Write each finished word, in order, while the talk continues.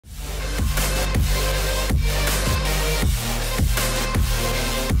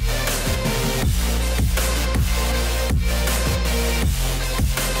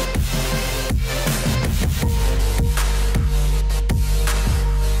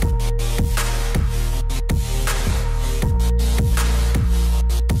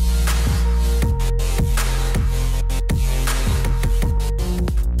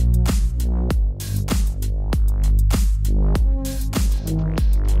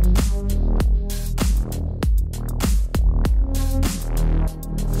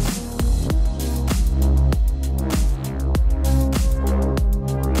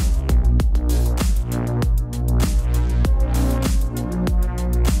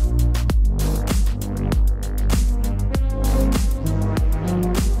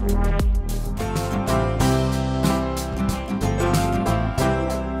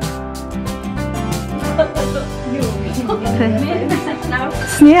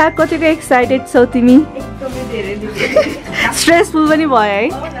स्नेहा कतिको एक्साइटेड छौ तिमी? एकदमै धेरै स्ट्रेसफुल पनि भयो है?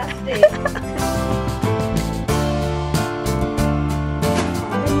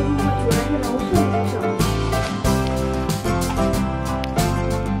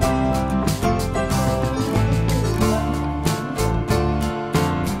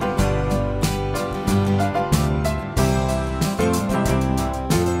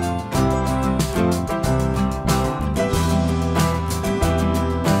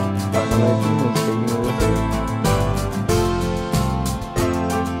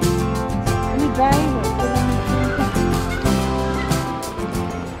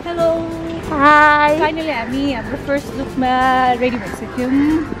 Hi. Finally, हाम्रो फर्स्ट लुकमा रेडी भइसक्यौँ।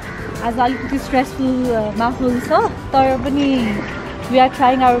 आज अलिकति स्ट्रेसफुल माहौल छ तर पनि we are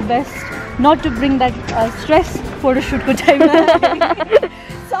trying our best not to bring that stress फोटोसुटको टाइममा।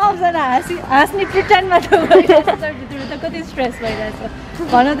 सबजना हाँस्ने प्रिटेन्डमा त भइरहेछ तर भित्र त कति स्ट्रेस भइरहेछ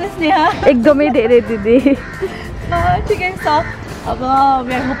भन त स्नेहा? एकदमै धेरै दिदी। ठिकै छ अब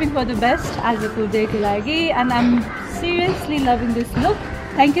we are hoping for the best आजको डेको लागि and I am seriously loving this look.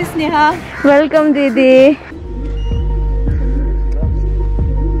 Thank you, Sneha. Welcome, Didi.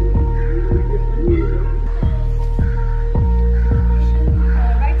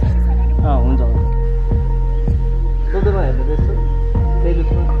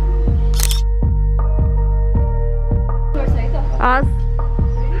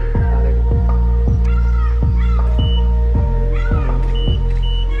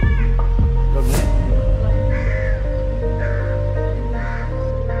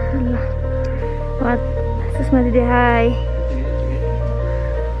 Susma Didi, hi.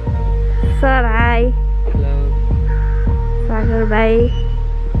 Sir, hi. Hello. Sagar, bye.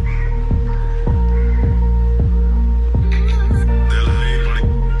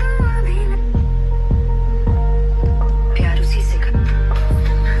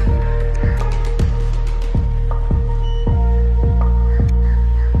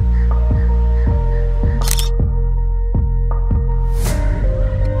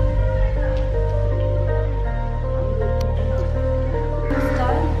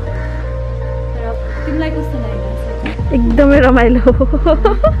 एकदमै रमाइलो।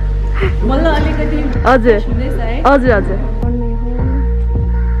 मलाई अलिकति हजुर हजुर हजुर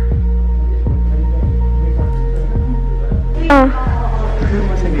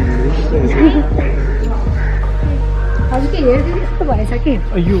हजुर के हेर्दै कस्तो भएछ कि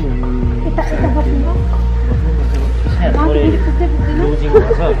अयो यता यता बस्नु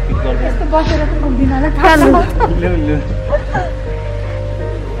यस्तो बसेर त पुग्दिन होला थाहा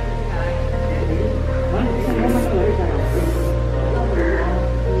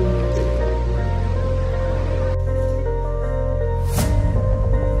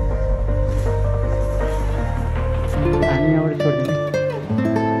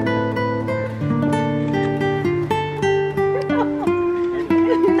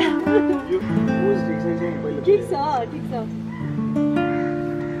ठिक छ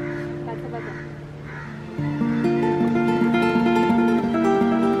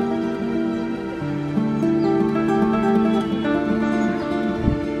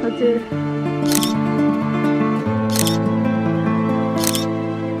हजुर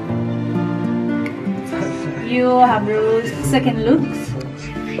यो हाम्रो सेकेन्ड लुक्स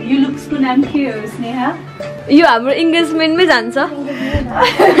यो लुक्सको नाम के हो स्नेहा? यो हाम्रो इन्गेजमेन्टमै जान्छ।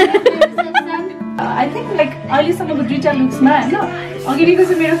 आई थिङ्क लाइक अहिलेसम्मको दुईवटा लुक्समा होइन अघिको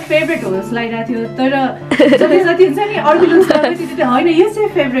चाहिँ मेरो फेभरेट हो जस्तो लागिरहेको थियो तर जति जति हुन्छ नि अर्को लुक्स त्यति होइन यो चाहिँ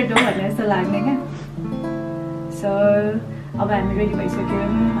फेभरेट हो भनेर जस्तो लाग्ने क्या। सो अब हामी रेडी भइसक्यौँ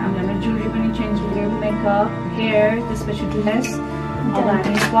हाम्रो ज्वेलरी पनि चेन्ज गऱ्यौँ मेकअप हेयर त्यसपछि ड्रेस अब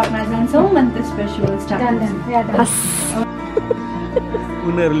हामी स्पटमा जान्छौँ अनि त्यसपछि स्टार्ट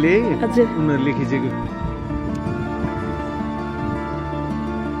उनीहरूले खिचेको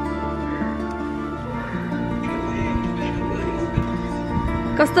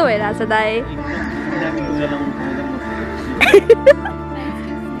कस्तो भइरहेछ दाइ?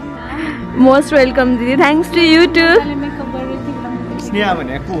 मोस्ट वेलकम दिदी। Thanks to you to. Sneha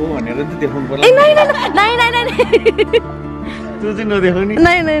भनेको हो भनेर त देखाउनु पर्ला। ए नाइ त्यो चाहिँ नदेखाउने।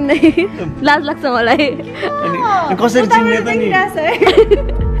 नाइ लाज लाग्छ मलाई। अनि कसरी चिन्ने त नि?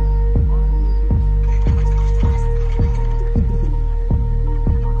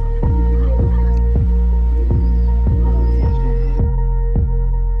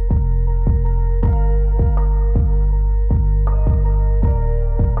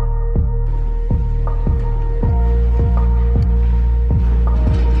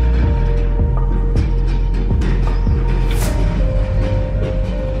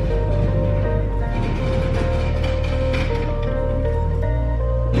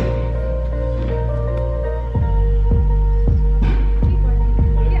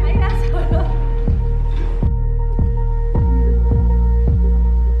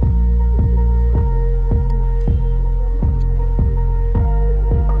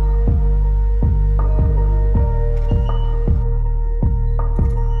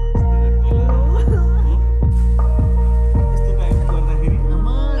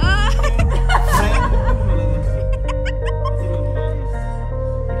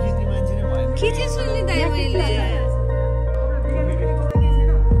 खिची सुन्ने दाइ मैले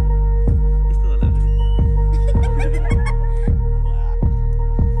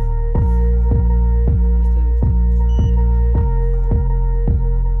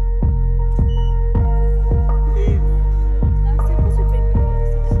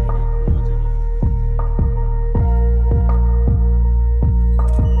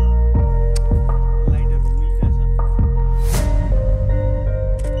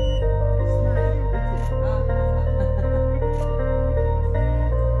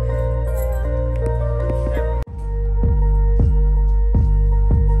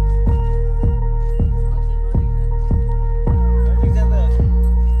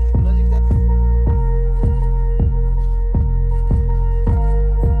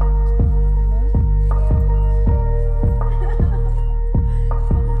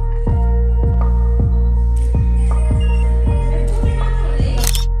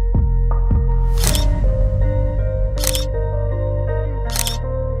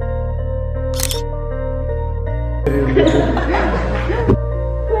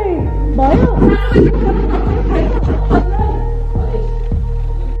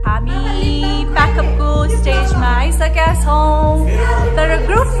हामी प्याकअपको स्टेजमा आइसकेका छौँ तर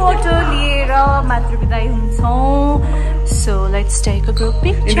ग्रुप फोटो लिएर मात्र बिदाई हुन्छौँ so let's take a group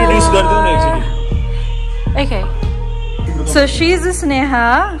picture introduce गर्दियौ न actually Okay. So she is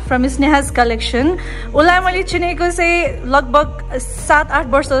Sneha from Sneha'S collection. उसलाई मैले चिनेको चाहिँ लगभग 7-8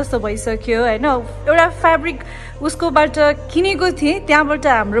 वर्ष जस्तो भइसक्यो हैन एउटा फ्याब्रिक उसकोबाट किनेको थिएँ त्यहाँबाट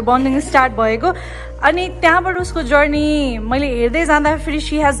हाम्रो बन्डिङ स्टार्ट भएको अनि त्यहाँबाट उसको जर्नी मैले हेर्दै जाँदा फेरि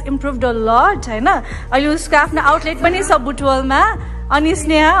she has improved a lot हैन अहिले उसको आफ्नो आउटलेट पनि छ बुटवलमा अनि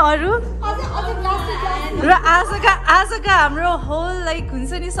स्नेहा अरु र आजका हाम्रो होल लाइक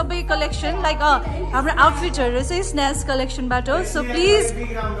हुन्छ नि सबै कलेक्सन लाइक हाम्रो आउटफिटहरु चाहिँ स्नेहा's कलेक्सनबाट हो सो प्लिज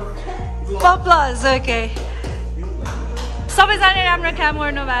पप्लस ओके सबैजना राम्रो काम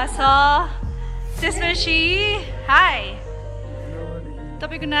गर्नु भएको छ त्यसपछि हाई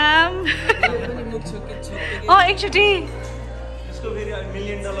तपाईको नाम एकचोटी यसको फेरि $1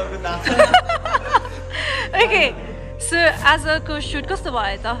 million को दाम ओके सो आजको शूट कस्तो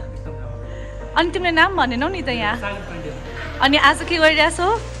भयो त अनि तिमीले नाम भनेनौ नि त यहाँ अनि आज के गरिरहेछौ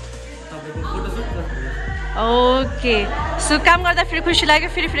ओके सो काम गर्दा फेरि खुसी लाग्यो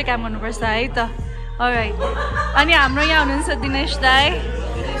फेरि काम गर्नुपर्छ है त अलराइट अनि हाम्रो यहाँ हुनुहुन्छ दिनेश दाइ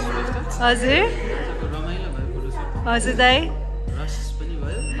हजुर हजुर दाइ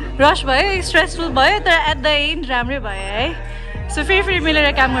रस भयो स्ट्रेसफुल भयो तर एट द एन्ड राम्रै भयो है सो फेरि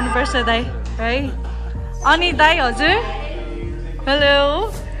मिलेर काम गर्नुपर्छ दाइ है अनि दाइ हजुर हेलो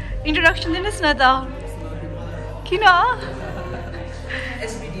इन्ट्रोडक्सन दिनुहोस् न त किन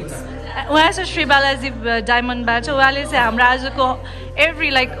उहाँ चाहिँ श्री बालाजी डायमन्डबाट उहाँले चाहिँ हाम्रो आजको every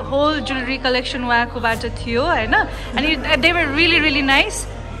like whole jewellery collection उहाँकोबाट थियो होइन अनि दे वर रियली नाइस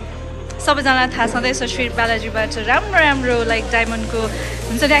सबैजना थाहा छँदैछ श्री बालाजीबाट राम्रो लाइक डायमन्डको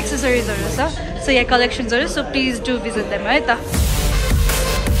हुन्छ नि एक्सेसरिजहरू छ सो यहाँ कलेक्सन्सहरू so please do visit them है त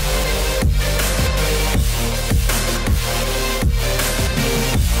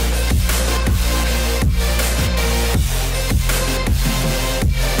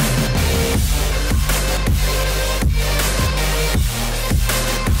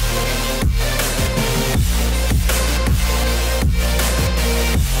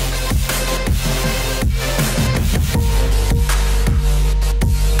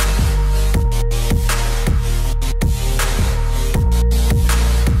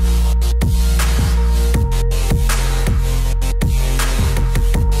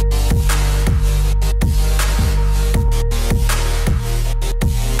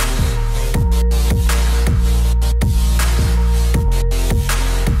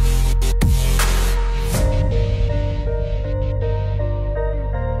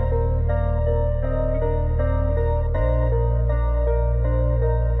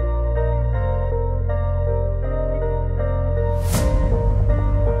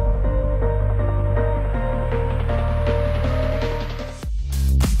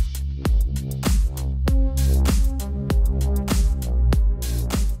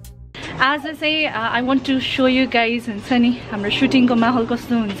आज चाहिँ I want to so you guys हुन्छ नि हाम्रो सुटिङको माहौल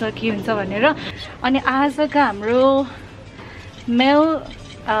कस्तो हुन्छ के हुन्छ भनेर अनि आजका हाम्रो मेल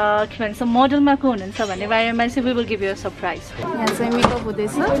के भन्छ मोडलमा को हुनुहुन्छ भन्ने बारेमा चाहिँ we will give you a surprise यहाँ चाहिँ मेकअप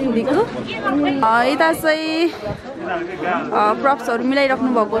हुँदैछ दिदीको यता चाहिँ प्रप्सहरू मिलाइराख्नु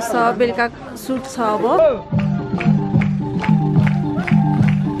भएको छ बेलुका सुट छ अब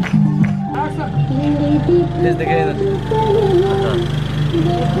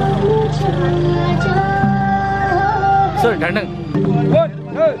sir ढाडङ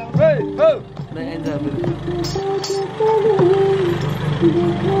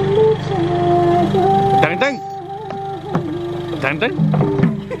Dang dang. Dang dang.